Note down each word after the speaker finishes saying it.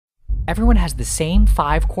everyone has the same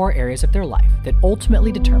 5 core areas of their life that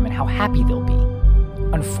ultimately determine how happy they'll be.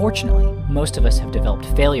 Unfortunately, most of us have developed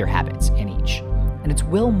failure habits in each, and it's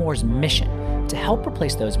Will Moore's mission to help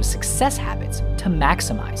replace those with success habits to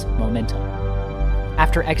maximize momentum.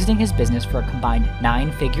 After exiting his business for a combined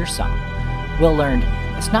 9-figure sum, Will learned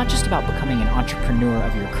it's not just about becoming an entrepreneur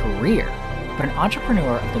of your career, but an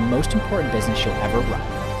entrepreneur of the most important business you'll ever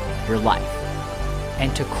run, your life.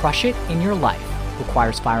 And to crush it in your life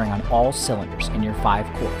requires firing on all cylinders in your 5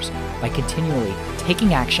 cores by continually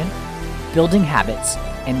taking action, building habits,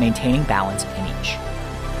 and maintaining balance in each.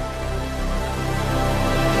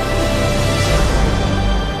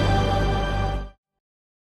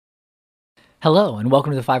 Hello, and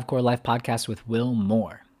welcome to the 5 Core Life Podcast with Will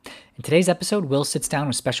Moore. In today's episode, Will sits down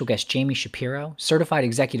with special guest Jamie Shapiro, certified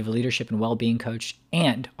executive leadership and well-being coach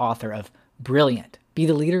and author of Brilliant, Be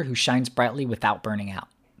the Leader Who Shines Brightly Without Burning Out.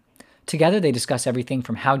 Together, they discuss everything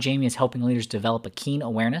from how Jamie is helping leaders develop a keen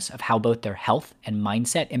awareness of how both their health and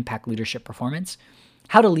mindset impact leadership performance,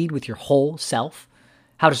 how to lead with your whole self,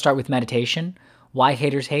 how to start with meditation, why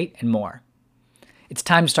haters hate, and more. It's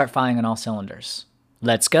time to start firing on all cylinders.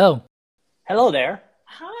 Let's go. Hello there.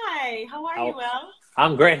 Hi, how are you, Will?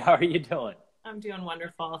 I'm great. How are you doing? I'm doing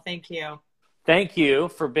wonderful. Thank you. Thank you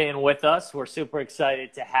for being with us. We're super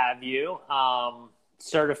excited to have you.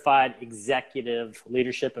 Certified executive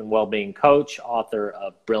leadership and well-being coach, author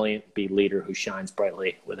of Brilliant, Be Leader Who Shines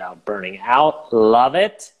Brightly Without Burning Out. Love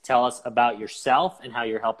it. Tell us about yourself and how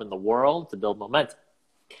you're helping the world to build momentum.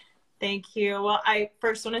 Thank you. Well, I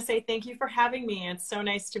first want to say thank you for having me. It's so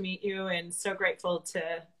nice to meet you and so grateful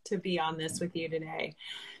to be on this with you today.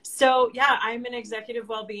 So yeah, I'm an executive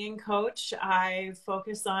well-being coach. I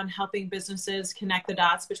focus on helping businesses connect the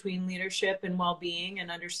dots between leadership and well-being and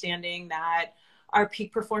understanding that our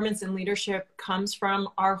peak performance in leadership comes from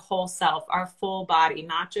our whole self, our full body,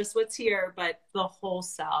 not just what's here, but the whole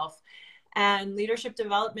self. And leadership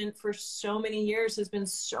development for so many years has been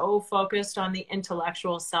so focused on the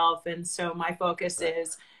intellectual self. And so my focus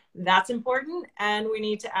is that's important. And we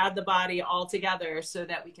need to add the body all together so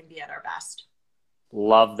that we can be at our best.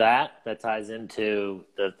 Love that. That ties into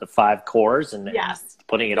the 5 cores and, yes, and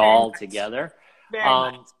putting it all together. Very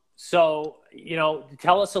much. So,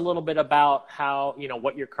 tell us a little bit about how,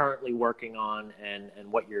 what you're currently working on and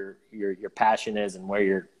what your passion is and where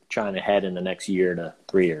you're trying to head in the next year to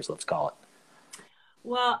 3 years, let's call it.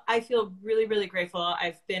 Well, I feel really, really grateful.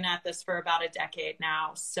 I've been at this for about a decade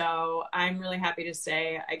now. So I'm really happy to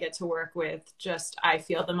say I get to work with I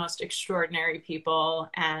feel the most extraordinary people.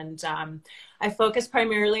 And I focus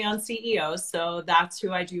primarily on CEOs. So that's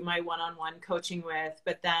who I do my one-on-one coaching with.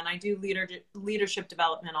 But then I do leadership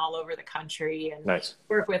development all over the country and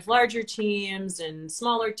work with larger teams and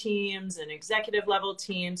smaller teams and executive level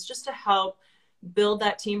teams just to help build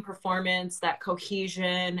that team performance, that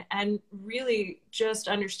cohesion, and really just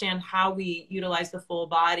understand how we utilize the full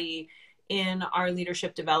body in our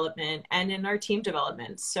leadership development and in our team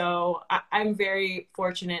development. So I'm very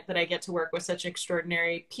fortunate that I get to work with such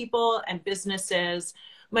extraordinary people and businesses.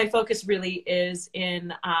 My focus really is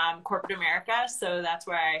in corporate America, so that's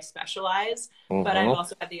where I specialize. But I've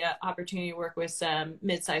also had the opportunity to work with some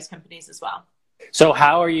mid-sized companies as well. So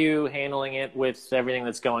how are you handling it with everything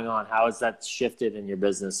that's going on? How has that shifted in your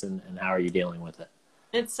business and how are you dealing with it?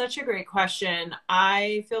 It's such a great question.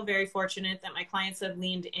 I feel very fortunate that my clients have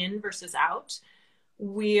leaned in versus out.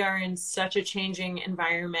 We are in such a changing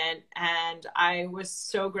environment, and I was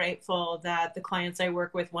so grateful that the clients I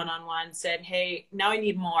work with one-on-one said, hey, now I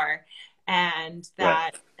need more. And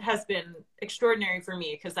that has been extraordinary for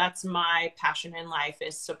me because that's my passion in life,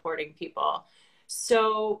 is supporting people.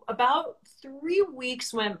 So about 3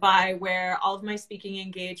 weeks went by where all of my speaking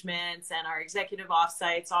engagements and our executive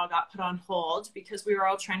offsites all got put on hold because we were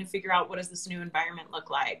all trying to figure out what does this new environment look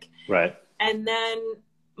like. Right. And then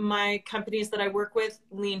my companies that I work with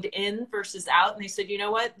leaned in versus out, and they said, you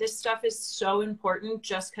know what, this stuff is so important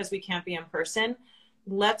just because we can't be in person.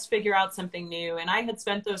 Let's figure out something new. And I had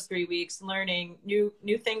spent those 3 weeks learning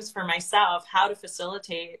new things for myself, how to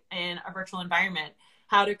facilitate in a virtual environment,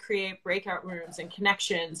 how to create breakout rooms and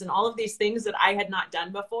connections and all of these things that I had not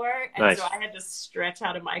done before. And so I had to stretch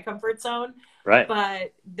out of my comfort zone. Right.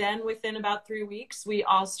 But then within about 3 weeks, we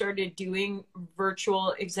all started doing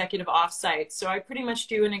virtual executive offsites. So I pretty much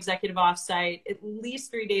do an executive offsite at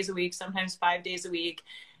least 3 days a week, sometimes 5 days a week.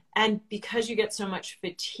 And because you get so much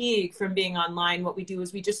fatigue from being online, what we do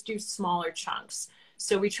is we just do smaller chunks.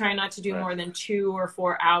 So we try not to do more than 2 or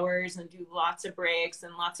 4 hours and do lots of breaks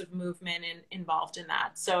and lots of movement involved in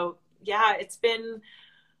that. So yeah, it's been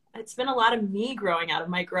it's been a lot of me growing out of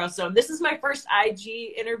my growth zone. This is my first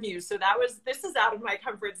IG interview, so this is out of my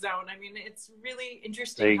comfort zone. I mean, it's really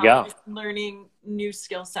interesting how I'm learning new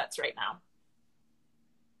skill sets right now.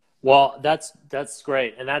 Well, that's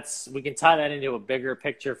great. And we can tie that into a bigger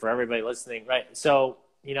picture for everybody listening, right? So,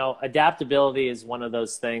 you know, adaptability is one of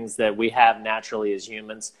those things that we have naturally as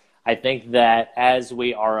humans. I think that as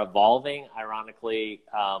we are evolving, ironically,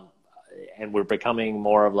 and we're becoming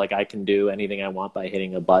more of like, I can do anything I want by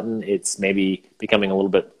hitting a button, it's maybe becoming a little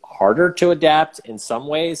bit harder to adapt in some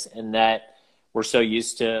ways, and that we're so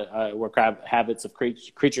used to, we're habits of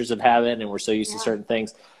creatures of habit, and we're so used to certain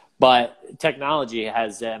things. But technology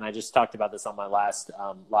has, and I just talked about this on my last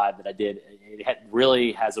live that I did, it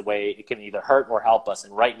really has a way, it can either hurt or help us.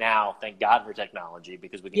 And right now, thank God for technology,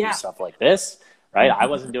 because we can do stuff like this, right? I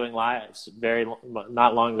wasn't doing lives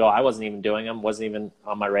not long ago. I wasn't even doing them, wasn't even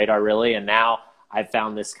on my radar really. And now I've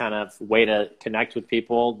found this kind of way to connect with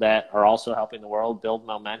people that are also helping the world build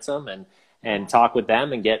momentum and talk with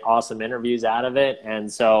them and get awesome interviews out of it.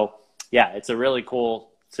 And so, yeah, it's a really cool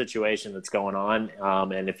situation that's going on.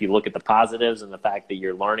 And if you look at the positives and the fact that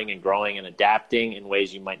you're learning and growing and adapting in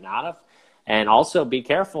ways you might not have, and also be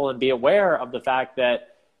careful and be aware of the fact that,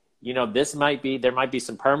 you know, there might be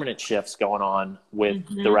some permanent shifts going on with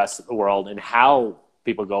the rest of the world and how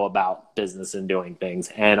people go about business and doing things.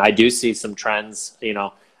 And I do see some trends, you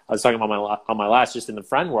know, I was talking about on my last, just in the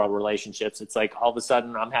friend world relationships. It's like all of a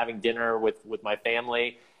sudden I'm having dinner with my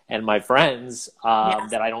family and my friends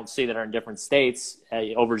that I don't see that are in different states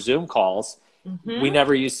over Zoom calls. We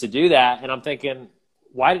never used to do that. And I'm thinking,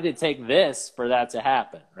 why did it take this for that to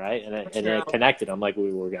happen, right? And it connected. I'm like,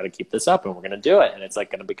 we're got to keep this up, and we're going to do it. And it's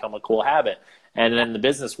like going to become a cool habit. And then the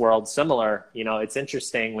business world, similar. You know, it's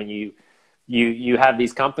interesting when you have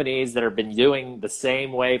these companies that have been doing the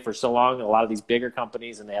same way for so long, a lot of these bigger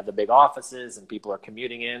companies, and they have the big offices and people are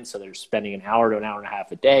commuting in. So they're spending an hour to an hour and a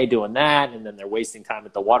half a day doing that. And then they're wasting time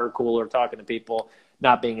at the water cooler talking to people,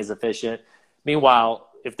 not being as efficient. Meanwhile,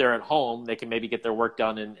 if they're at home, they can maybe get their work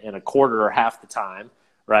done in a quarter or half the time,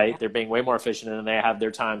 right? They're being way more efficient, and they have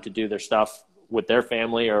their time to do their stuff with their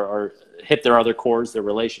family or hit their other cores, their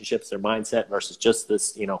relationships, their mindset, versus just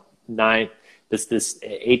this, you know, this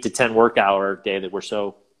 8 to 10 work hour day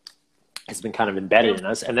that has been kind of embedded in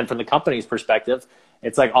us. And then from the company's perspective,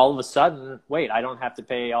 it's like all of a sudden, wait, I don't have to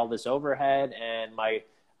pay all this overhead, and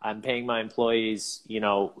I'm paying my employees, you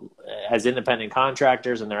know, as independent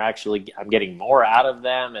contractors, and I'm getting more out of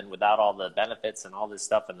them, and without all the benefits and all this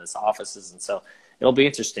stuff in this offices. And so it'll be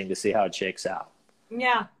interesting to see how it shakes out.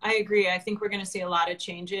 Yeah, I agree. I think we're going to see a lot of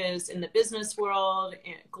changes in the business world.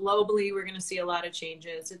 Globally, we're going to see a lot of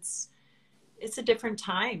changes. It's a different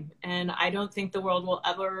time, and I don't think the world will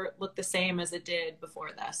ever look the same as it did before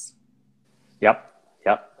this. Yep.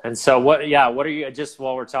 And so what are you, just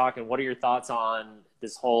while we're talking, what are your thoughts on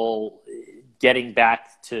this whole getting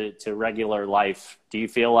back to regular life? Do you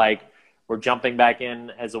feel like we're jumping back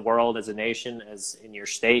in as a world, as a nation, as in your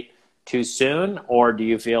state too soon? Or do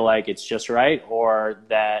you feel like it's just right, or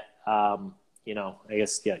that, you know, I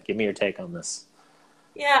guess, give me your take on this.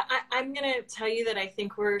 Yeah, I'm going to tell you that I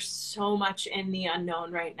think we're so much in the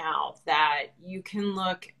unknown right now that you can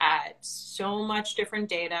look at so much different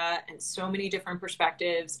data and so many different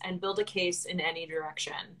perspectives and build a case in any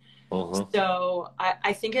direction. So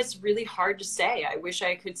I think it's really hard to say. I wish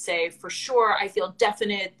I could say for sure, I feel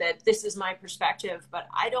definite that this is my perspective, but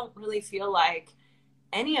I don't really feel like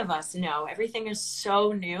any of us know. Everything is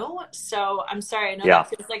so new. So I'm sorry. I know that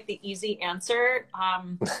feels like the easy answer.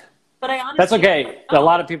 But I honestly, that's okay. A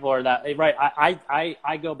lot of people are that, right?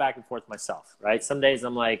 I go back and forth myself, right? Some days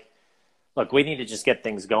I'm like, look, we need to just get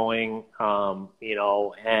things going, you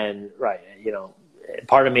know, and you know,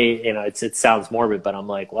 part of me, you know, it sounds morbid, but I'm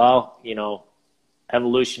like, well, you know,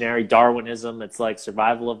 evolutionary Darwinism, it's like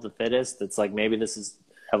survival of the fittest. It's like, maybe this is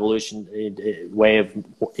evolution way of,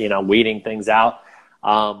 you know, weeding things out.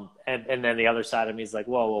 And then the other side of me is like,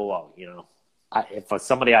 whoa, you know, if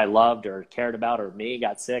somebody I loved or cared about or me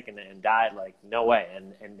got sick and died, like, no way.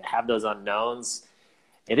 And have those unknowns,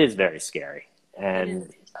 it is very scary. And,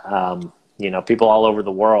 you know, people all over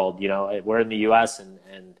the world, you know, we're in the US and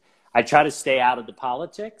I try to stay out of the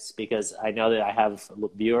politics because I know that I have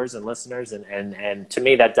viewers and listeners and to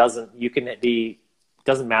me that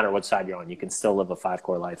doesn't matter what side you're on. You can still live a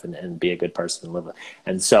 5-core life and be a good person and live it.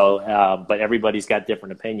 And so, but everybody's got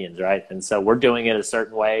different opinions, right? And so we're doing it a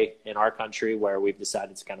certain way in our country where we've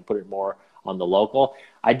decided to kind of put it more on the local.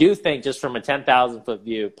 I do think, just from a 10,000 foot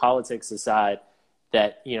view, politics aside,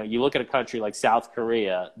 that, you know, you look at a country like South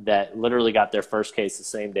Korea that literally got their first case the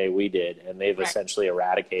same day we did, and they've essentially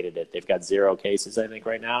eradicated it. They've got 0 cases, I think,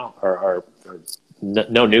 right now, or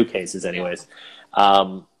no new cases anyways.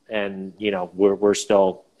 And you know, we're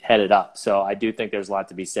still headed up. So I do think there's a lot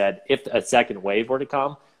to be said. If a second wave were to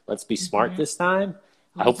come, let's be smart this time.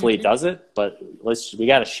 Hopefully it doesn't, but we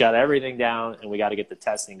got to shut everything down and we got to get the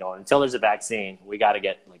testing going. Until there's a vaccine, we got to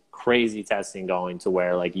get like crazy testing going to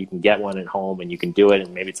where like you can get one at home and you can do it.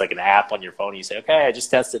 And maybe it's like an app on your phone. And you say, okay, I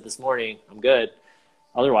just tested this morning. I'm good.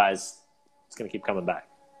 Otherwise, it's going to keep coming back.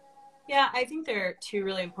 Yeah, I think there are two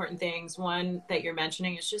really important things. One that you're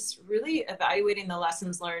mentioning is just really evaluating the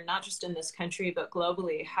lessons learned, not just in this country, but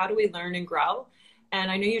globally. How do we learn and grow? And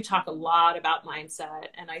I know you talk a lot about mindset,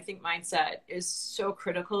 and I think mindset is so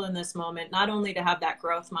critical in this moment, not only to have that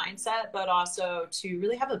growth mindset, but also to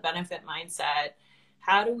really have a benefit mindset.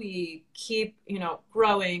 How do we keep, you know,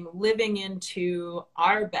 growing, living into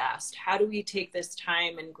our best? How do we take this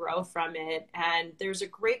time and grow from it? And there's a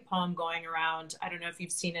great poem going around, I don't know if you've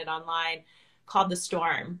seen it online, called The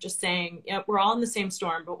Storm, just saying, you know, we're all in the same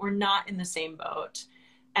storm, but we're not in the same boat.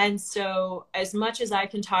 And so as much as I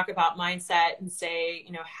can talk about mindset and say,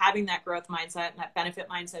 you know, having that growth mindset and that benefit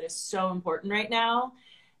mindset is so important right now,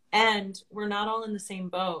 and we're not all in the same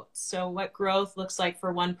boat. So what growth looks like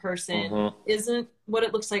for one person isn't what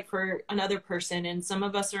it looks like for another person. And some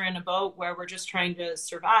of us are in a boat where we're just trying to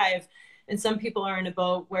survive. And some people are in a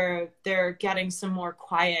boat where they're getting some more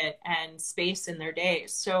quiet and space in their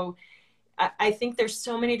days. So I think there's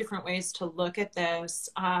so many different ways to look at this.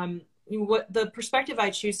 What the perspective I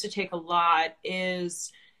choose to take a lot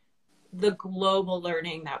is the global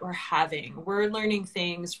learning that we're having. We're learning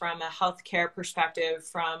things from a healthcare perspective,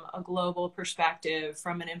 from a global perspective,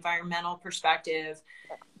 from an environmental perspective,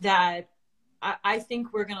 that I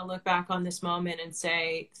think we're going to look back on this moment and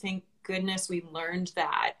say, thank goodness we learned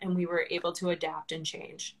that and we were able to adapt and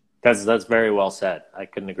change. That's very well said. I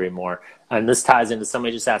couldn't agree more. And this ties into,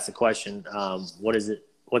 somebody just asked the question,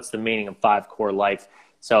 what's the meaning of 5 core life?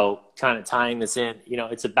 So kind of tying this in, you know,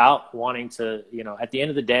 it's about wanting to, you know, at the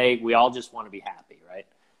end of the day, we all just want to be happy, right?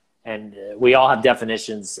 And we all have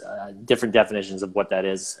definitions, different definitions of what that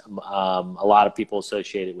is. A lot of people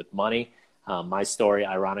associate it with money. My story,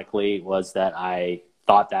 ironically, was that I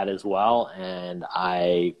thought that as well. And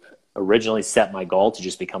I originally set my goal to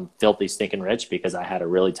just become filthy stinking rich because I had a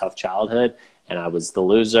really tough childhood and I was the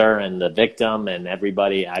loser and the victim and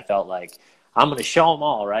everybody. I felt like I'm going to show them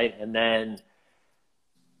all, right? And then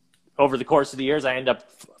over the course of the years, I ended up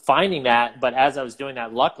finding that. But as I was doing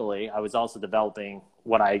that, luckily, I was also developing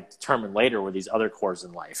what I determined later were these other cores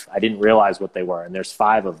in life. I didn't realize what they were. And there's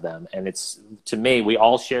 5 of them. And it's, to me, we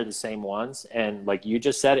all share the same ones. And like you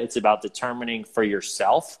just said, it's about determining for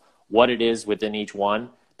yourself what it is within each one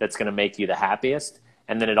that's going to make you the happiest.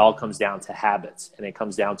 And then it all comes down to habits. And it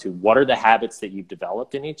comes down to what are the habits that you've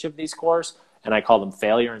developed in each of these cores. And I call them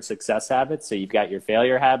failure and success habits. So you've got your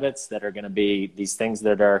failure habits that are going to be these things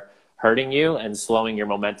that are hurting you and slowing your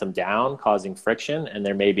momentum down, causing friction. And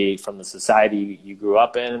there may be from the society you grew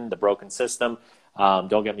up in, the broken system.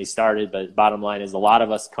 Don't get me started, but bottom line is a lot of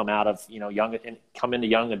us come out of, you know, come into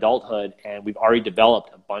young adulthood and we've already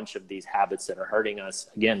developed a bunch of these habits that are hurting us.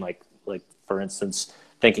 Again, like for instance,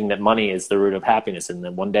 thinking that money is the root of happiness. And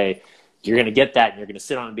then one day you're going to get that and you're going to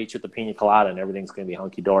sit on a beach with a pina colada and everything's going to be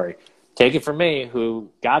hunky dory. Take it from me, who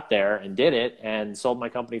got there and did it and sold my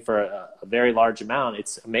company for a very large amount.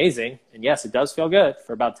 It's amazing. And yes, it does feel good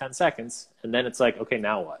for about 10 seconds. And then it's like, okay,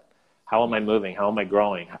 now what? How am I moving? How am I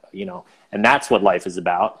growing? You know, and that's what life is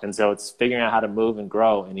about. And so it's figuring out how to move and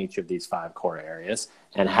grow in each of these 5 core areas.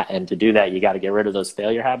 And to do that, you got to get rid of those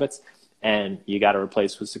failure habits and you got to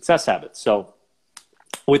replace with success habits. So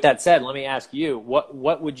with that said, let me ask you,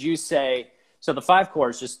 what would you say? So the 5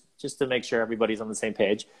 cores, just to make sure everybody's on the same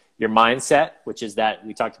page, your mindset, which is that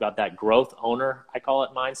we talked about that growth owner, I call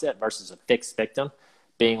it mindset, versus a fixed victim,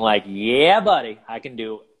 being like, yeah, buddy, I can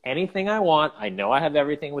do anything I want. I know I have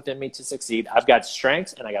everything within me to succeed. I've got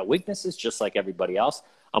strengths and I got weaknesses just like everybody else.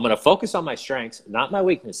 I'm going to focus on my strengths, not my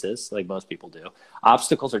weaknesses, like most people do.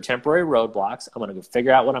 Obstacles are temporary roadblocks. I'm going to go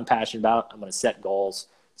figure out what I'm passionate about. I'm going to set goals,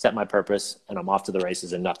 set my purpose, and I'm off to the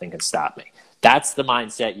races and nothing can stop me. That's the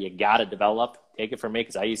mindset you got to develop. Take it from me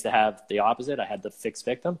because I used to have the opposite. I had the fixed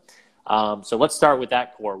victim. So let's start with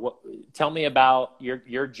that core. Tell me about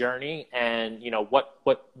your journey and, you know, what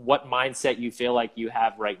mindset you feel like you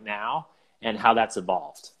have right now and how that's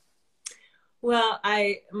evolved. Well,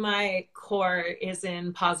 my core is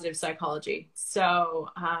in positive psychology. So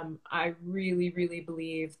I really, really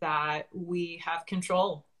believe that we have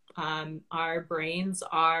control. Our brains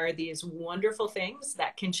are these wonderful things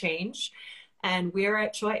that can change. And we're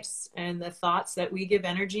at choice. And the thoughts that we give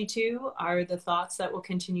energy to are the thoughts that will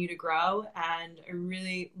continue to grow. And I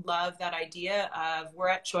really love that idea of we're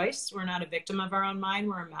at choice. We're not a victim of our own mind.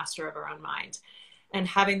 We're a master of our own mind. And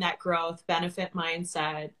having that growth benefit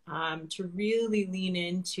mindset to really lean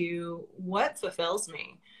into what fulfills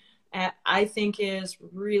me, I think is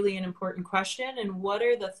really an important question. And what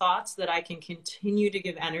are the thoughts that I can continue to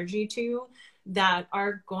give energy to that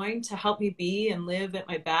are going to help me be and live at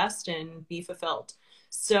my best and be fulfilled?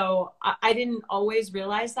 So I didn't always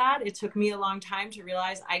realize that. It took me a long time to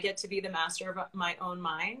realize I get to be the master of my own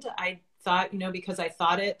mind. I thought, because I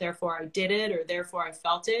thought it, therefore I did it, or therefore I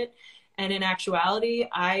felt it. And in actuality,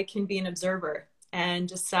 I can be an observer and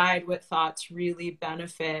decide what thoughts really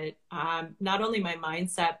benefit not only my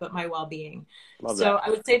mindset, but my well-being. So I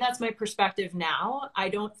would say that's my perspective now. I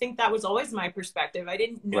don't think that was always my perspective. I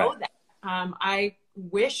didn't know that. I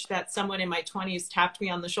wish that someone in my 20s tapped me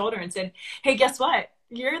on the shoulder and said, hey, guess what?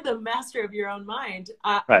 You're the master of your own mind.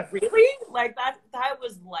 Really? Like that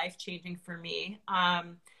was life-changing for me.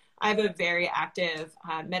 I have a very active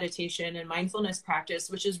meditation and mindfulness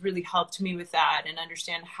practice, which has really helped me with that and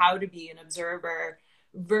understand how to be an observer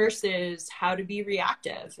versus how to be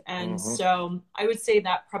reactive. And so I would say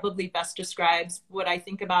that probably best describes what I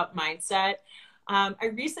think about mindset.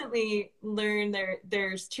 I recently learned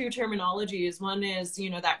there's two terminologies. One is,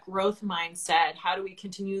 that growth mindset. How do we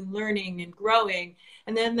continue learning and growing?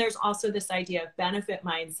 And then there's also this idea of benefit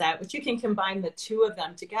mindset, which you can combine the two of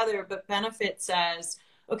them together. But benefit says,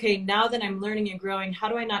 okay, now that I'm learning and growing, how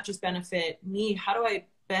do I not just benefit me? How do I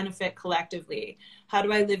benefit collectively? How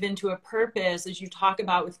do I live into a purpose, as you talk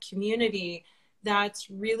about with community, that's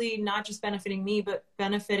really not just benefiting me, but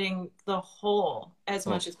benefiting the whole as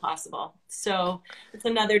much as possible? So it's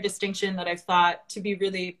another distinction that I've thought to be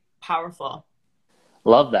really powerful.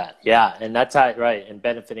 Love that. Yeah. And that's how, right. And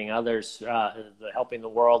benefiting others, helping the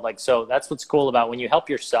world. So that's what's cool about when you help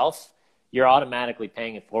yourself, you're automatically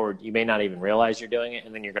paying it forward. You may not even realize you're doing it.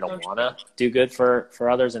 And then you're going to want to do good for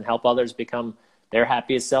others and help others become their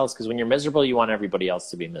happiest selves. Because when you're miserable, you want everybody else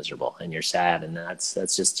to be miserable, and you're sad. And that's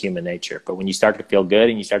just human nature. But when you start to feel good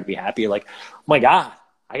and you start to be happy, you're like, oh my God,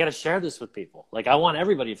 I got to share this with people. I want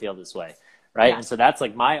everybody to feel this way. Right. Yeah. And so that's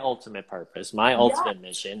my ultimate purpose. My ultimate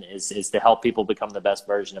mission is to help people become the best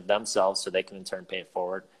version of themselves so they can in turn pay it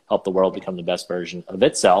forward, help the world become the best version of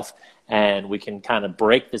itself. And we can kind of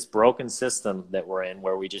break this broken system that we're in,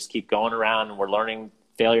 where we just keep going around and we're learning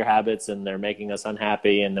failure habits and they're making us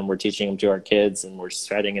unhappy. And then we're teaching them to our kids and we're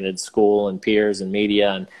spreading it in school and peers and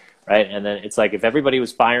media. And right. And then it's like, if everybody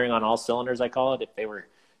was firing on all cylinders, I call it, if they were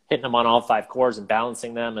hitting them on all 5 cores and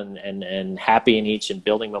balancing them and happy in each and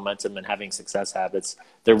building momentum and having success habits,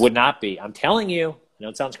 there would not be, I'm telling you, I know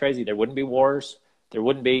it sounds crazy, there wouldn't be wars, there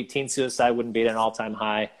wouldn't be teen suicide, wouldn't be at an all-time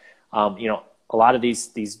high. A lot of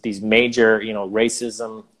these major,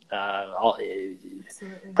 racism,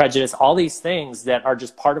 prejudice, all these things that are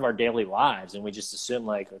just part of our daily lives. And we just assume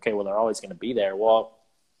okay, well, they're always going to be there. Well,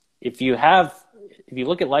 if you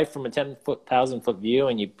look at life from a 10,000-foot view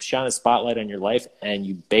and you shine a spotlight on your life and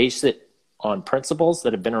you base it on principles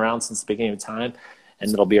that have been around since the beginning of time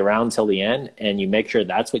and that'll be around till the end, and you make sure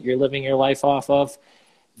that's what you're living your life off of,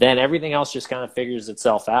 then everything else just kind of figures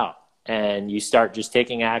itself out. And you start just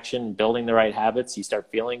taking action, building the right habits. You start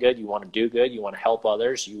feeling good. You want to do good. You want to help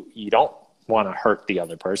others. You don't want to hurt the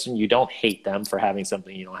other person. You don't hate them for having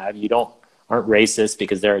something you don't have. You aren't racist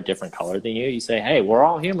because they're a different color than you. You say, hey, we're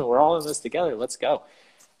all human. We're all in this together. Let's go.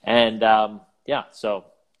 And so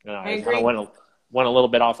I kind of went a little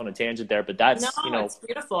bit off on a tangent there, but that's, it's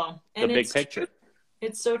beautiful. The big picture.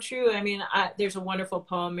 It's so true. I mean, there's a wonderful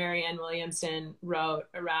poem Marianne Williamson wrote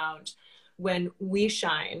around when we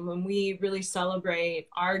shine, when we really celebrate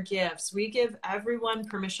our gifts, we give everyone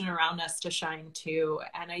permission around us to shine too.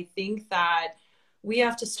 And I think that we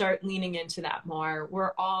have to start leaning into that more.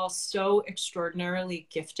 We're all so extraordinarily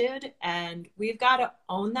gifted, and we've got to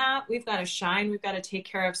own that. We've got to shine. We've got to take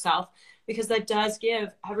care of self, because that does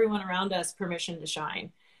give everyone around us permission to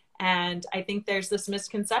shine. And I think there's this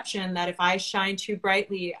misconception that if I shine too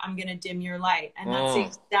brightly, I'm going to dim your light. And that's the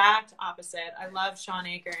exact opposite. I love Sean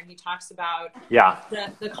Aker, and he talks about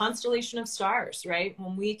the constellation of stars, right?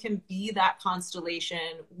 When we can be that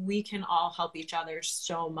constellation, we can all help each other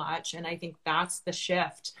so much. And I think that's the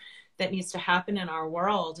shift that needs to happen in our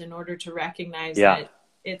world in order to recognize that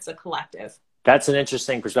it's a collective. That's an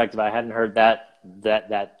interesting perspective. I hadn't heard that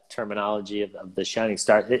terminology of the shining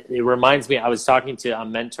star. It reminds me, I'm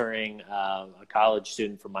mentoring a college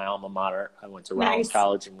student from my alma mater. I went to Rollins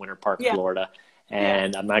College in Winter Park, Florida,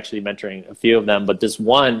 and I'm actually mentoring a few of them. But this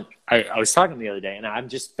one, I was talking the other day, and I'm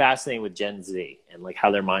just fascinated with Gen Z and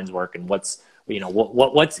how their minds work and what's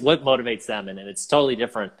what motivates them. And it's totally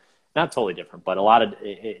different, not totally different, but a lot of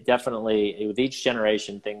it definitely with each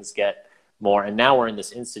generation, things get more. And now we're in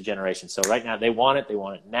this instant generation. So right now they want it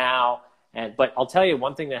now. But I'll tell you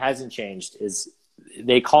one thing that hasn't changed is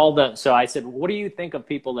they call them. So I said, what do you think of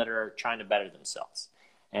people that are trying to better themselves?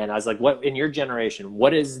 And I was like, what in your generation,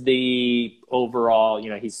 what is the overall,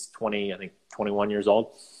 he's 20, I think 21 years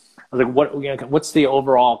old. I was like, what's the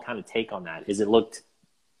overall kind of take on that? Is it looked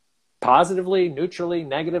positively, neutrally,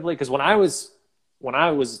 negatively? Because when I was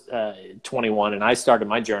 21 and I started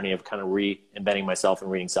my journey of kind of reinventing myself and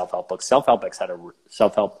reading self-help books, the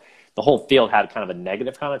whole field had kind of a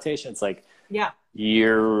negative connotation. It's like,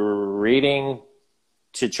 you're reading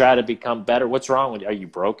to try to become better. What's wrong with you? Are you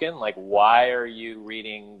broken? Like, why are you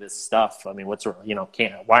reading this stuff? I mean, why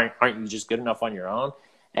aren't you just good enough on your own?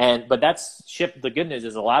 But that's shifted. The good news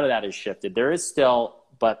is a lot of that has shifted. There is still,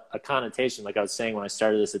 but a connotation, like I was saying when I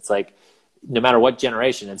started this, it's like, no matter what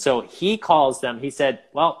generation. And so he said,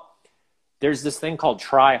 well, there's this thing called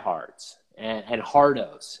tryhards and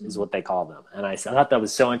hardos is what they call them. And I thought that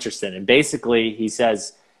was so interesting. And basically he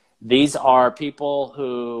says, these are people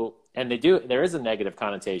who, and there is a negative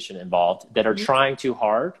connotation involved, that are trying too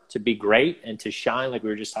hard to be great and to shine, like we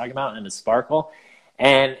were just talking about, and to sparkle.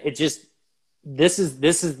 And it just, this is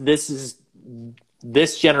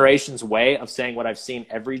this generation's way of saying what I've seen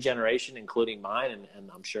every generation, including mine, and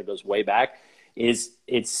I'm sure it goes way back,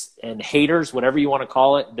 and haters, whatever you want to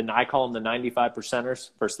call it. Then I call them the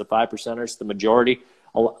 95%ers versus the 5%ers, the majority.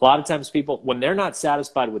 A lot of times people, when they're not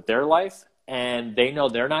satisfied with their life and they know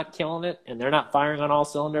they're not killing it and they're not firing on all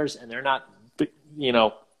cylinders and they're not,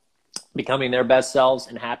 becoming their best selves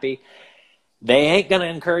and happy, they ain't going to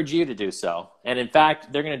encourage you to do so. And in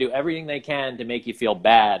fact, they're going to do everything they can to make you feel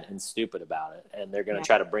bad and stupid about it. And they're going to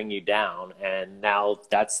try to bring you down. And now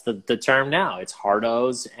that's the term now. It's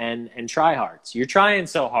hardos and tryhards. You're trying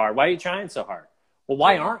so hard. Why are you trying so hard? Well,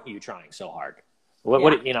 why aren't you trying so hard?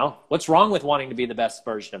 What's wrong with wanting to be the best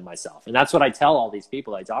version of myself? And that's what I tell all these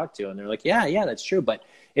people I talk to. And they're like, yeah, that's true. But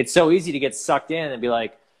it's so easy to get sucked in and be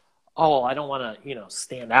like, oh, I don't want to,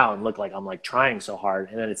 stand out and look like I'm like trying so hard.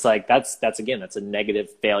 And then it's like, that's a negative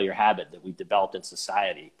failure habit that we've developed in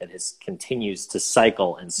society that continues to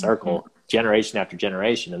cycle and circle generation after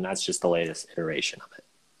generation. And that's just the latest iteration of it.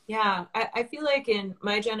 Yeah. I feel like in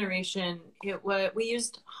my generation, we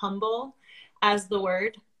used humble as the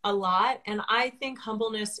word a lot. And I think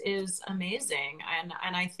humbleness is amazing. And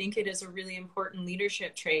I think it is a really important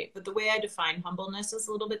leadership trait. But the way I define humbleness is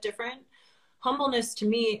a little bit different. Humbleness to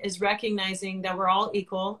me is recognizing that we're all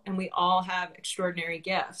equal and we all have extraordinary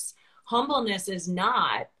gifts. Humbleness is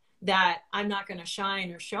not that I'm not going to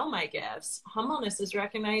shine or show my gifts. Humbleness is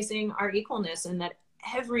recognizing our equalness and that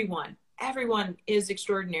everyone is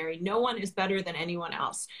extraordinary. No one is better than anyone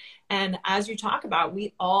else. And as you talk about,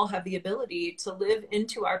 we all have the ability to live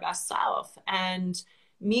into our best self. And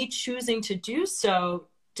me choosing to do so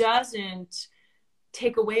doesn't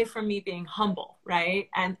take away from me being humble, right?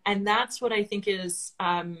 And that's what I think is,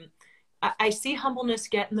 I see humbleness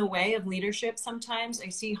get in the way of leadership sometimes. I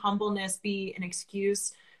see humbleness be an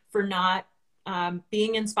excuse for not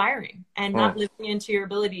being inspiring and not living into your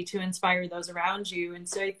ability to inspire those around you. And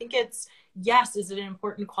so I think is it an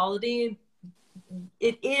important quality?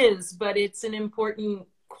 It is, but it's an important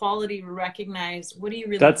quality to recognize. What do you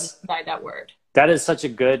really mean by that word? That is such a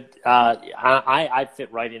good, I fit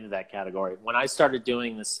right into that category. When I started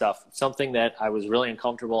doing this stuff, something that I was really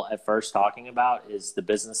uncomfortable at first talking about is the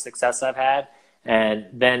business success I've had. And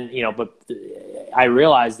then, but I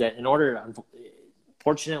realized that in order,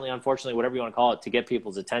 unfortunately, whatever you want to call it, to get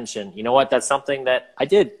people's attention, you know what, that's something that I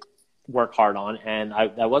did work hard on, and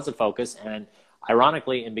that was a focus. And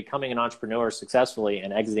ironically, in becoming an entrepreneur successfully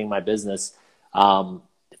and exiting my business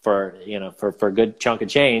for a good chunk of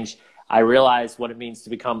change, I realized what it means to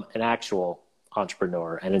become an actual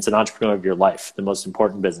entrepreneur. And it's an entrepreneur of your life, the most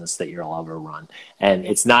important business that you'll ever run. And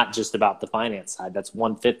it's not just about the finance side. That's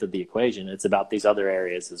 1/5 of the equation. It's about these other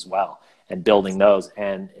areas as well and building those.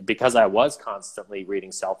 And because I was constantly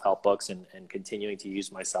reading self-help books and continuing to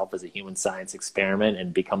use myself as a human science experiment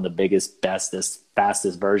and become the biggest, bestest,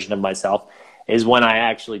 fastest version of myself, is when I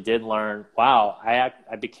actually did learn, wow,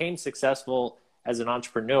 I became successful as an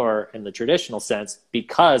entrepreneur in the traditional sense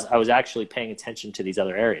because I was actually paying attention to these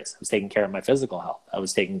other areas. I was taking care of my physical health. I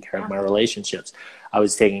was taking care of my relationships. I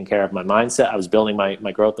was taking care of my mindset. I was building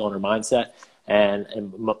my growth owner mindset. And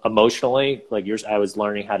emotionally, like yours, I was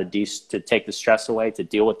learning how to take the stress away, to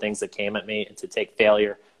deal with things that came at me, and to take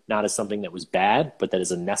failure not as something that was bad, but that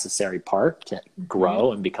is a necessary part to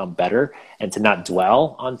grow and become better, and to not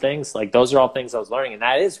dwell on things. Like those are all things I was learning. And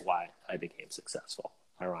that is why I became successful.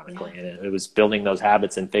 ironically. And it was building those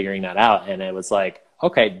habits and figuring that out. And it was like,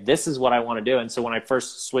 okay, this is what I want to do. And so when I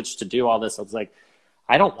first switched to do all this, I was like,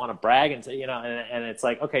 I don't want to brag and say, you know, and it's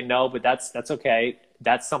like, okay, no, but that's okay.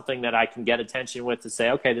 That's something that I can get attention with to say,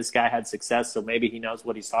 okay, this guy had success, so maybe he knows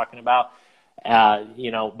what he's talking about.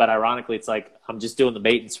 You know, but ironically, it's like, I'm just doing the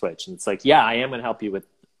bait and switch. And it's like, yeah, I am going to help you with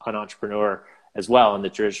an entrepreneur as well in the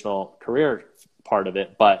traditional career part of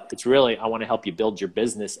it. But it's really, I want to help you build your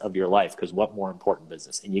business of your life, because what more important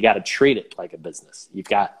business? And you got to treat it like a business. You've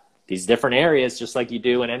got these different areas, just like you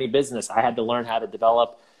do in any business. I had to learn how to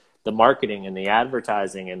develop the marketing and the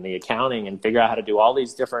advertising and the accounting and figure out how to do all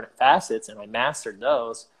these different facets. And I mastered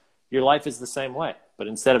those. Your life is the same way, but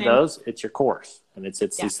instead of those, it's your course. And it's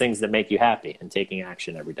these things that make you happy and taking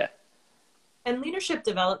action every day. And leadership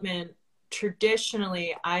development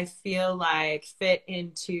traditionally, I feel like, fit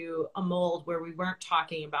into a mold where we weren't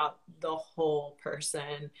talking about the whole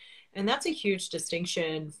person. And that's a huge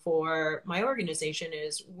distinction for my organization.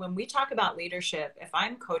 Is when we talk about leadership, if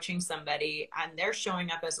I'm coaching somebody and they're showing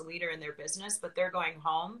up as a leader in their business, but they're going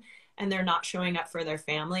home and they're not showing up for their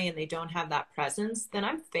family and they don't have that presence, then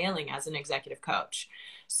I'm failing as an executive coach.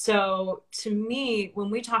 So to me, when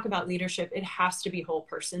we talk about leadership, it has to be whole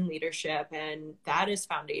person leadership. And that is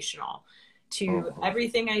foundational to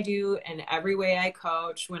everything I do and every way I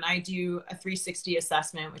coach. When I do a 360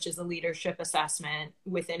 assessment, which is a leadership assessment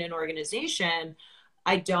within an organization,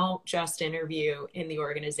 I don't just interview in the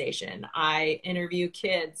organization. I interview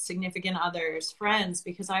kids, significant others, friends,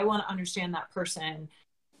 because I want to understand that person,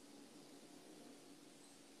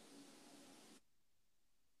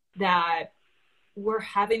 that we're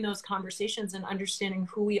having those conversations and understanding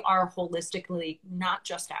who we are holistically, not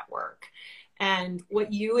just at work. And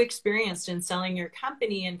what you experienced in selling your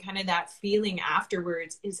company and kind of that feeling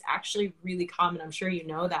afterwards is actually really common. I'm sure you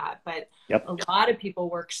know that, but a lot of people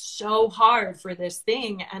work so hard for this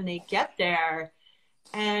thing and they get there,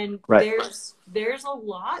 and there's a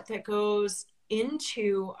lot that goes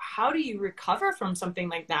into how do you recover from something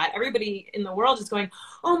like that. Everybody in the world is going,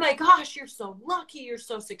 oh my gosh, you're so lucky, you're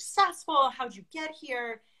so successful, how'd you get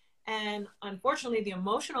here? And unfortunately, the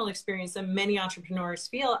emotional experience that many entrepreneurs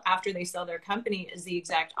feel after they sell their company is the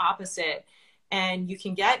exact opposite. And you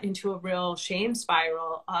can get into a real shame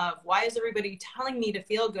spiral of, why is everybody telling me to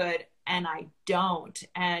feel good and I don't?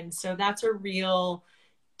 And so that's a real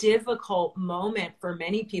difficult moment for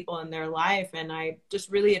many people in their life. And I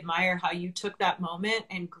just really admire how you took that moment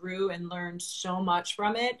and grew and learned so much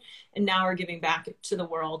from it, and now are giving back to the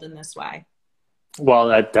world in this way.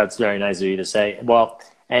 Well, that's very nice of you to say. Well,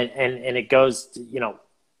 and it goes to, you know,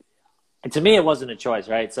 to me, it wasn't a choice,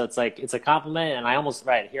 right? So it's like, it's a compliment, and I almost,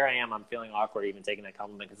 here I am, I'm feeling awkward even taking that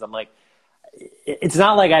compliment, because I'm like, it's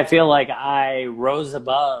not like I feel like I rose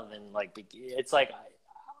above, and like, it's like,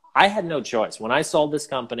 I had no choice. When I sold this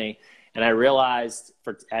company and I realized,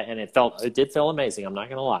 and it did feel amazing, I'm not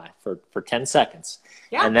going to lie, for 10 seconds.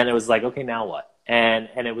 Yeah. And then it was like, okay, now what? And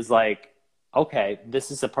it was like, okay,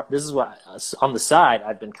 this is what, on the side,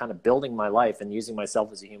 I've been kind of building my life and using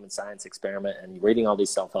myself as a human science experiment and reading all these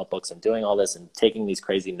self-help books and doing all this and taking these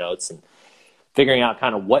crazy notes and figuring out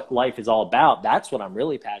kind of what life is all about. That's what I'm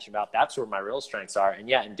really passionate about. That's where my real strengths are. And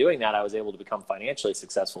yeah, in doing that, I was able to become financially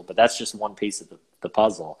successful, but that's just one piece of the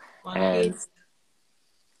puzzle.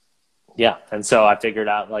 Yeah. And so I figured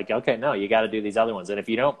out, like, okay, no, you got to do these other ones. And if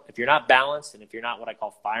you're not balanced, and if you're not what I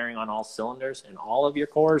call firing on all cylinders in all of your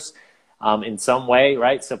cores, in some way,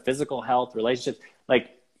 right? So physical health, relationships,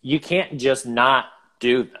 like, you can't just not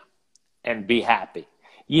do them and be happy.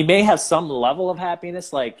 You may have some level of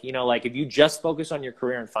happiness, like, you know, like if you just focus on your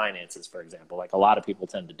career and finances, for example, like a lot of people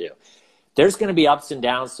tend to do, there's going to be ups and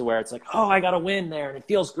downs to where it's like, oh, I got to win there, and it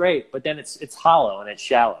feels great, but then it's hollow and it's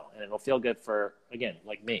shallow, and it'll feel good for, again,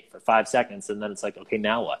 like me, for 5 seconds, and then it's like, okay,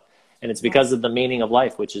 now what? And it's because of the meaning of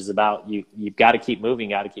life, which is about you've got to keep moving,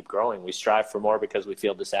 got to keep growing. We strive for more because we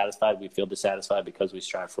feel dissatisfied. We feel dissatisfied because we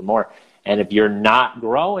strive for more. And if you're not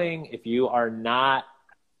growing, if you are not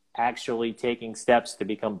actually taking steps to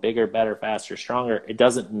become bigger, better, faster, stronger, it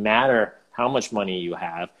doesn't matter how much money you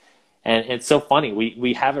have. And it's so funny.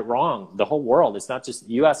 We have it wrong. The whole world, it's not just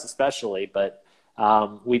U.S. especially, but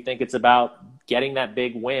we think it's about getting that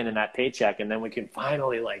big win and that paycheck, and then we can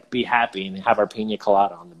finally like be happy and have our pina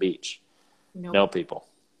colada on the beach. No, people.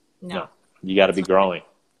 No. You got to be growing,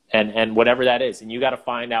 and whatever that is, and you got to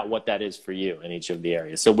find out what that is for you in each of the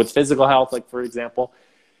areas. So with physical health, like for example,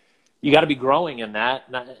 you got to be growing in that.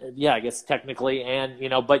 I guess technically, and you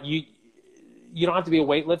know, but you don't have to be a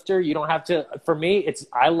weightlifter. You don't have to. For me,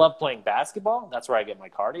 I love playing basketball. That's where I get my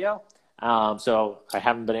cardio. So I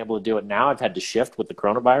haven't been able to do it now. I've had to shift with the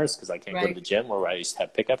coronavirus because I can't go to Right. the gym where I used to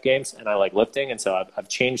have pickup games, and I like lifting. And so I've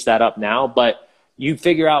changed that up now. But you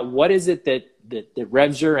figure out what is it that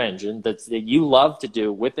revs your engine that you love to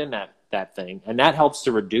do within that thing. And that helps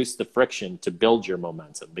to reduce the friction to build your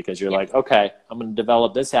momentum, because you're like, okay, I'm going to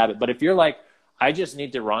develop this habit. But if you're like, I just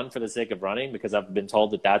need to run for the sake of running because I've been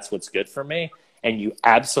told that that's what's good for me, and you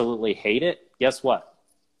absolutely hate it, guess what?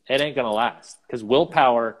 It ain't going to last, because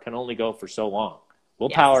willpower can only go for so long.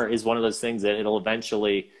 Willpower is one of those things that it'll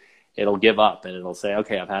give up and it'll say,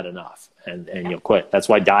 okay, I've had enough, and you'll quit. That's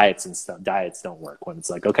why diets don't work, when it's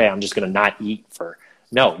like, okay, I'm just going to not eat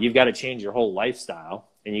no, you've got to change your whole lifestyle,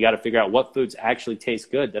 and you got to figure out what foods actually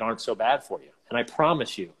taste good that aren't so bad for you. And I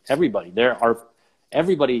promise you, everybody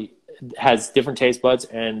has different taste buds,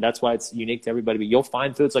 and that's why it's unique to everybody. But you'll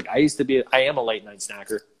find foods like I am a late night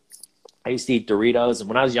snacker. I used to eat Doritos, and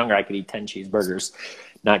when I was younger, I could eat 10 cheeseburgers,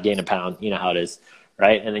 not gain a pound. You know how it is,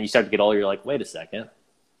 right? And then you start to get older, you're like, wait a second,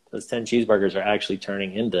 those 10 cheeseburgers are actually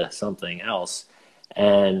turning into something else.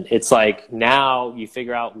 And it's like, now you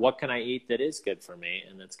figure out, what can I eat that is good for me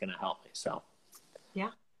and that's going to help me? So, Yeah.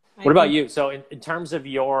 What about you? So in terms of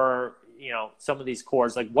your, some of these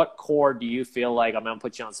cores, like what core do you feel like, I'm going to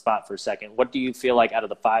put you on the spot for a second. What do you feel like out of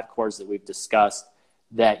the 5 cores that we've discussed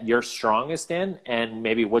that you're strongest in, and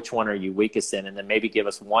maybe which one are you weakest in? And then maybe give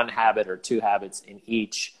us 1 habit or 2 habits in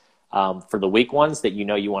each for the weak ones that you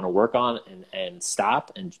want to work on and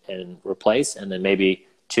stop and replace. And then maybe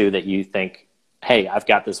 2 that you think, hey, I've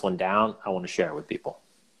got this one down, I want to share it with people.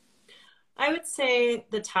 I would say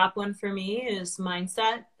the top one for me is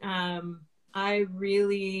mindset. I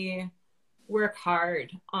really work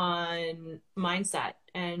hard on mindset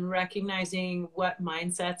and recognizing what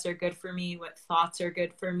mindsets are good for me, what thoughts are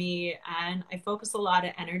good for me. And I focus a lot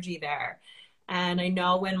of energy there. And I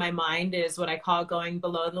know when my mind is what I call going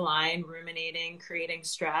below the line, ruminating, creating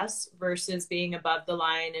stress, versus being above the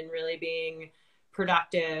line and really being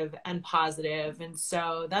productive and positive. And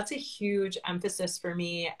so that's a huge emphasis for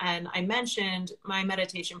me. And I mentioned my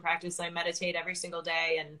meditation practice. I meditate every single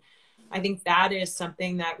day, and I think that is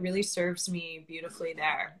something that really serves me beautifully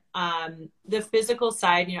there. The physical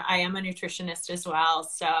side, I am a nutritionist as well.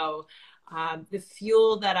 So the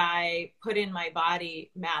fuel that I put in my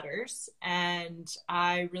body matters. And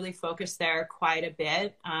I really focus there quite a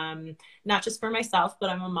bit, not just for myself, but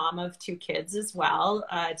I'm a mom of 2 kids as well,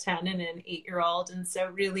 a 10 and an 8-year-old. And so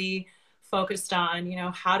really focused on,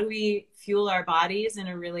 how do we fuel our bodies in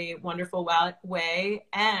a really wonderful way,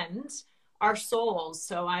 and our souls.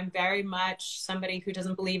 So I'm very much somebody who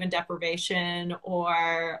doesn't believe in deprivation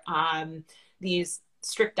or these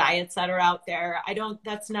strict diets that are out there.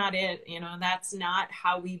 That's not it. That's not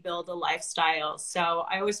how we build a lifestyle. So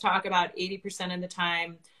I always talk about 80% of the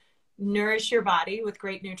time, nourish your body with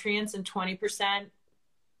great nutrients, and 20%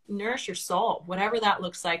 nourish your soul, whatever that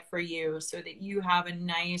looks like for you, so that you have a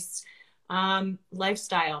nice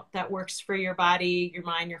lifestyle that works for your body, your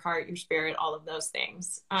mind, your heart, your spirit, all of those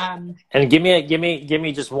things. And give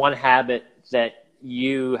me just 1 habit that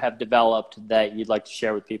you have developed that you'd like to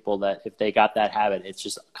share with people, that if they got that habit, it's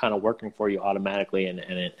just kind of working for you automatically, and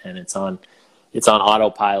it's on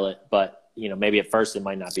autopilot. But maybe at first it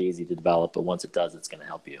might not be easy to develop, but once it does, it's going to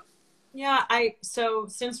help you. Yeah, so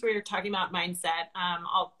since we're talking about mindset,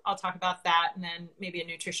 I'll talk about that, and then maybe a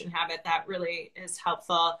nutrition habit that really is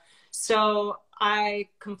helpful. So I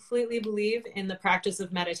completely believe in the practice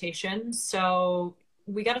of meditation. So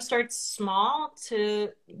we got to start small to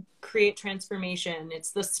create transformation.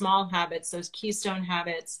 It's the small habits, those keystone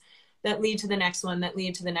habits, that lead to the next one, that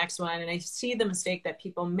lead to the next one. And I see the mistake that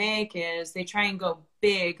people make is they try and go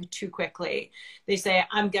big too quickly. They say,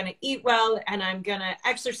 I'm going to eat well, and I'm going to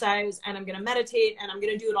exercise, and I'm going to meditate, and I'm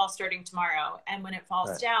going to do it all starting tomorrow. And when it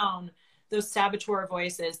falls down, those saboteur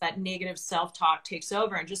voices, that negative self-talk takes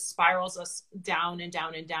over and just spirals us down and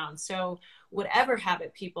down and down. So whatever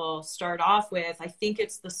habit people start off with, I think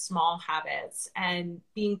it's the small habits and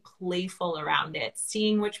being playful around it,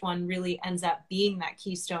 seeing which one really ends up being that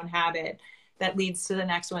keystone habit that leads to the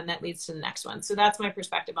next one, that leads to the next one. So that's my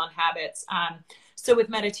perspective on habits. So with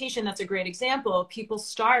meditation, that's a great example. People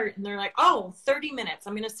start and they're like, 30 minutes.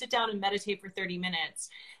 I'm going to sit down and meditate for 30 minutes.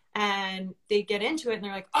 And they get into it and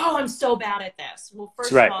they're like, I'm so bad at this. Well,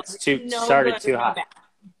 first of all, started too high.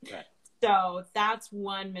 Right. So that's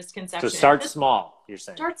one misconception. So start small, you're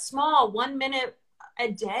saying. Start small. 1 minute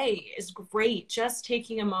a day is great. Just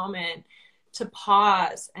taking a moment to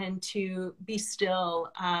pause and to be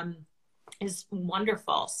still is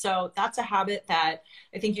wonderful. So that's a habit that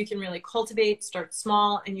I think you can really cultivate, start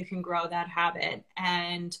small, and you can grow that habit.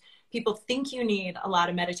 And people think you need a lot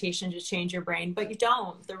of meditation to change your brain, but you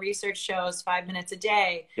don't. The research shows 5 minutes a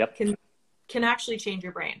day can actually change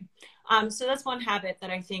your brain. So that's one habit that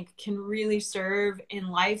I think can really serve in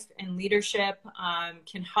life and leadership,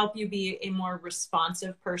 can help you be a more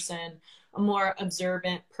responsive person, a more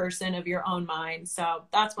observant person of your own mind. So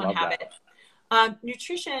that's one habit.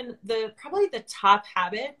 Nutrition, probably the top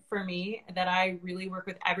habit for me that I really work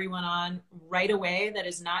with everyone on right away that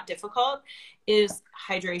is not difficult is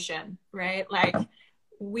hydration, right? Like,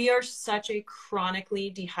 we are such a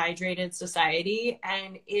chronically dehydrated society,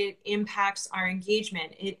 and it impacts our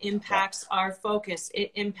engagement. It impacts our focus.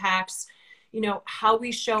 It impacts, how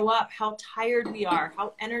we show up, how tired we are,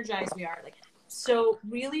 how energized we are. So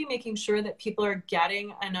really making sure that people are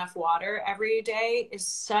getting enough water every day is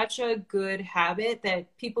such a good habit,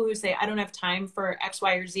 that people who say, I don't have time for X,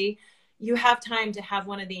 Y, or Z, you have time to have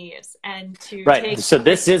one of these and to take. So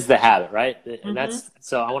this is the habit, right? And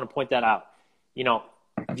so I want to point that out.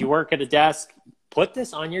 If you work at a desk, put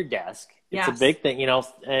this on your desk. It's a big thing,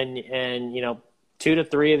 and 2 to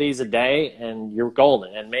 3 of these a day and you're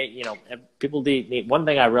golden. And people need one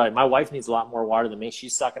thing. I realize my wife needs a lot more water than me.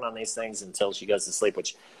 She's sucking on these things until she goes to sleep,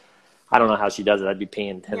 which I don't know how she does it. I'd be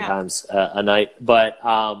peeing 10 times a night, but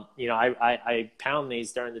I pound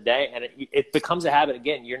these during the day, and it becomes a habit.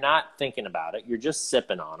 Again, you're not thinking about it. You're just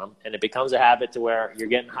sipping on them, and it becomes a habit to where you're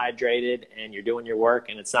getting hydrated and you're doing your work.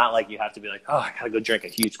 And it's not like you have to be like, oh, I gotta go drink a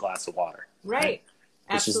huge glass of water. Right.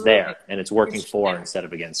 It's just there, and it's working instead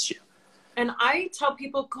of against you. And I tell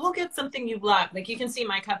people, go get something you love. Like, you can see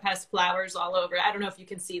my cup has flowers all over it. I don't know if you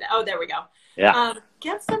can see that. Oh, there we go. Yeah.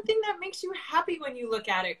 Get something that makes you happy when you look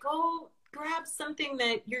at it. Go grab something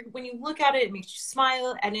that when you look at it, it makes you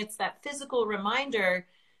smile. And it's that physical reminder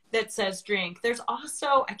that says drink. There's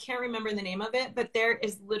also, I can't remember the name of it, but there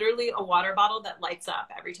is literally a water bottle that lights up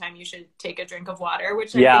every time you should take a drink of water,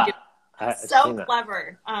 which I think is so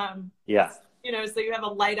clever. So you have a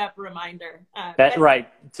light up reminder. Right.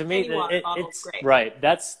 To me, it's great. Right.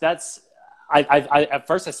 That's I at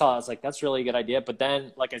first I saw it, I was like, that's really a good idea. But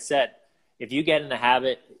then, like I said, if you get in the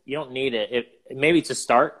habit, you don't need it. Maybe to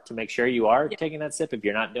start, to make sure you are taking that sip if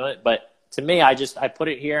you're not doing it. But to me, I put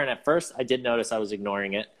it here. And at first I did notice I was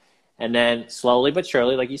ignoring it. And then slowly but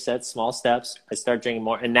surely, like you said, small steps, I start drinking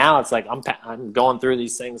more. And now it's like, I'm going through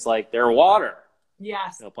these things like they're water.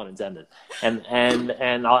 Yes. No pun intended. And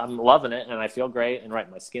I'm loving it, and I feel great. And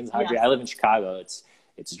my skin's hydrated. I live in Chicago.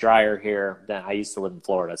 It's drier here than I used to live in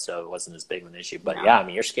Florida, so it wasn't as big of an issue. But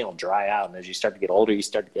your skin will dry out, and as you start to get older, you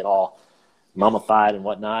start to get all mummified and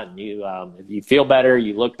whatnot. And if you feel better,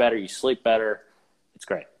 you look better, you sleep better. It's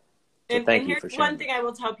great. So thank you for sharing. One thing I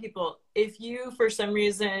will tell people: if you for some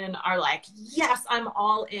reason are like, yes, I'm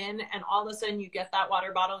all in, and all of a sudden you get that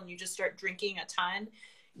water bottle and you just start drinking a ton,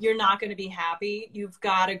 you're not going to be happy. You've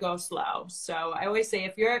got to go slow. So I always say,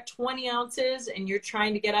 if you're at 20 ounces and you're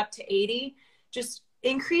trying to get up to 80, just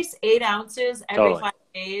increase 8 ounces every 5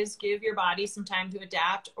 days. Give your body some time to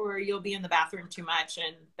adapt, or you'll be in the bathroom too much,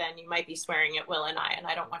 and then you might be swearing at Will and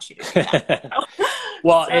I don't want you to do that.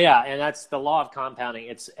 And that's the law of compounding.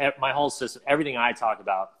 It's my whole system. Everything I talk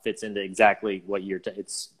about fits into exactly what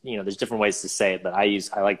it's, there's different ways to say it, but I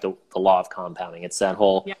like the law of compounding. It's that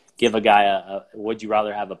whole, give a guy would you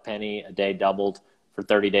rather have a penny a day doubled for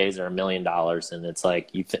 30 days or $1 million? And it's like,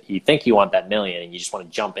 you think you want that million and you just want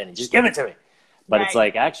to jump in and just give it to me. But it's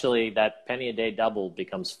like, actually, that penny a day double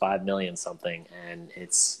becomes 5 million something, and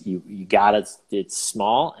it's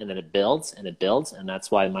small, and then it builds and it builds, and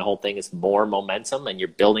that's why my whole thing is more momentum, and you're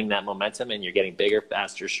building that momentum, and you're getting bigger,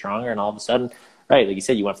 faster, stronger, and all of a sudden, right, like you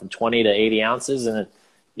said, you went from 20 to 80 ounces, and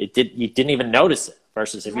you didn't even notice it.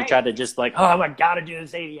 Versus if you tried to just like, oh, I got to do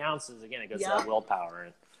this 80 ounces again, it goes to that willpower,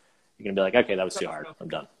 and you're gonna be like, okay, that was too hard, I'm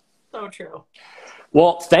done. So true.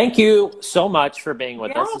 Well, thank you so much for being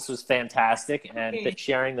with us. This was fantastic, and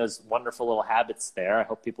sharing those wonderful little habits there. I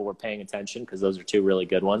hope people were paying attention, because those are 2 really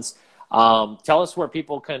good ones. Tell us where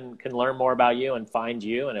people can learn more about you and find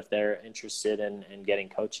you, and if they're interested in getting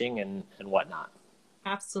coaching and whatnot.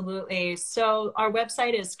 Absolutely. So our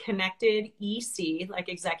website is Connected EC, like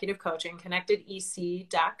executive coaching,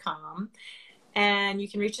 connectedec.com. And you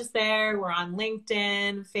can reach us there. We're on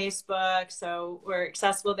LinkedIn, Facebook, so we're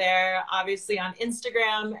accessible there. Obviously on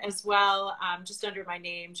Instagram as well, just under my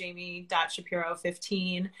name,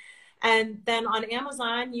 Jamie.Shapiro15. And then on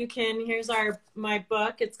Amazon, here's my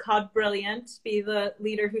book. It's called Brilliant, Be the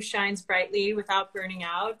Leader Who Shines Brightly Without Burning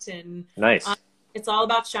Out. And nice. It's all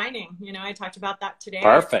about shining. I talked about that today.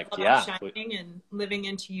 Perfect. It's all about shining and living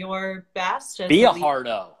into your best. Be a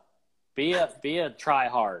hardo. Be a try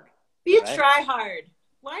hard. Be a try hard.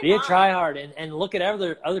 Why not? Be a try hard, and look at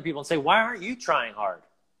other people and say, why aren't you trying hard?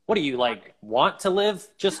 What do you like want to live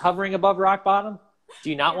just hovering above rock bottom? Do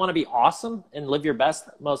you not want to be awesome and live your best,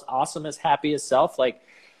 most awesomest, happiest self? Like,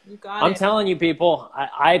 I'm telling you, people,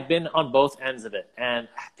 I've been on both ends of it. And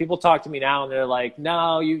people talk to me now and they're like,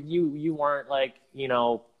 no, you weren't like, you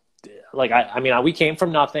know, like, I mean, we came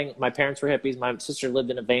from nothing. My parents were hippies. My sister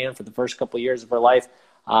lived in a van for the first couple of years of her life.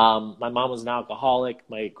 My mom was an alcoholic.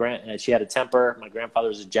 She had a temper. My grandfather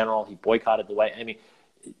was a general. He boycotted the way. I mean,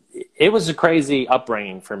 it was a crazy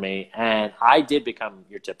upbringing for me, and I did become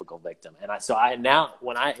your typical victim. And it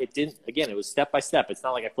was step by step. It's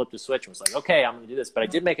not like I flipped a switch and was like, okay, I'm going to do this, but I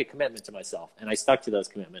did make a commitment to myself, and I stuck to those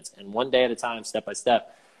commitments. And one day at a time, step by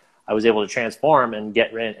step, I was able to transform and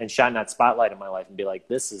get rid and shine that spotlight in my life and be like,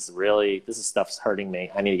 this is stuff's hurting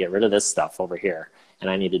me. I need to get rid of this stuff over here,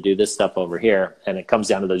 and I need to do this stuff over here. And it comes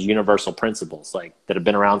down to those universal principles, like, that have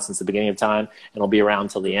been around since the beginning of time and will be around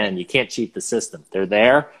till the end. You can't cheat the system. They're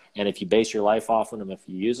there. And if you base your life off of them, if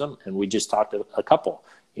you use them, and we just talked a couple,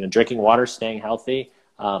 you know, drinking water, staying healthy,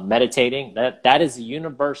 meditating, that is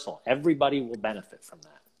universal. Everybody will benefit from that.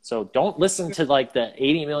 So don't listen to like the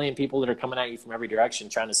 80 million people that are coming at you from every direction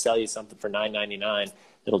trying to sell you something for $9.99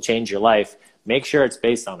 that'll change your life. Make sure it's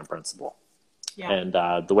based on a principle. Yeah. And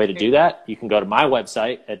the way to do that, you can go to my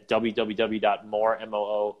website at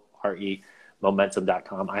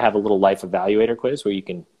www.momentum.com. I have a little life evaluator quiz where you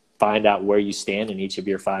can find out where you stand in each of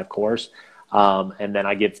your 5 cores. And then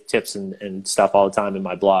I give tips and stuff all the time in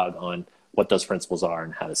my blog on what those principles are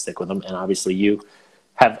and how to stick with them. And obviously you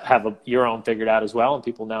have your own figured out as well, and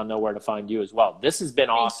people now know where to find you as well. This has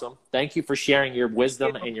been awesome. Thank you for sharing your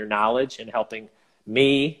wisdom and your knowledge and helping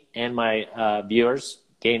me and my viewers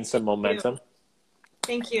gain some momentum.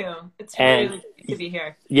 Thank you. It's really good to be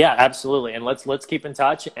here. Yeah, absolutely. And let's keep in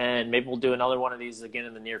touch, and maybe we'll do another one of these again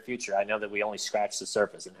in the near future. I know that we only scratched the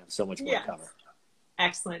surface and have so much more to cover.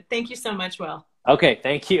 Excellent. Thank you so much, Will. Okay,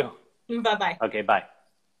 thank you. Bye-bye. Okay, bye.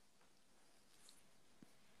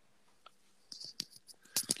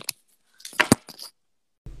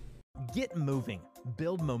 Get moving.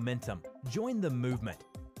 Build momentum. Join the movement.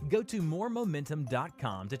 Go to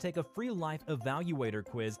moremomentum.com to take a free life evaluator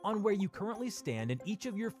quiz on where you currently stand in each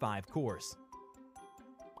of your 5 cores.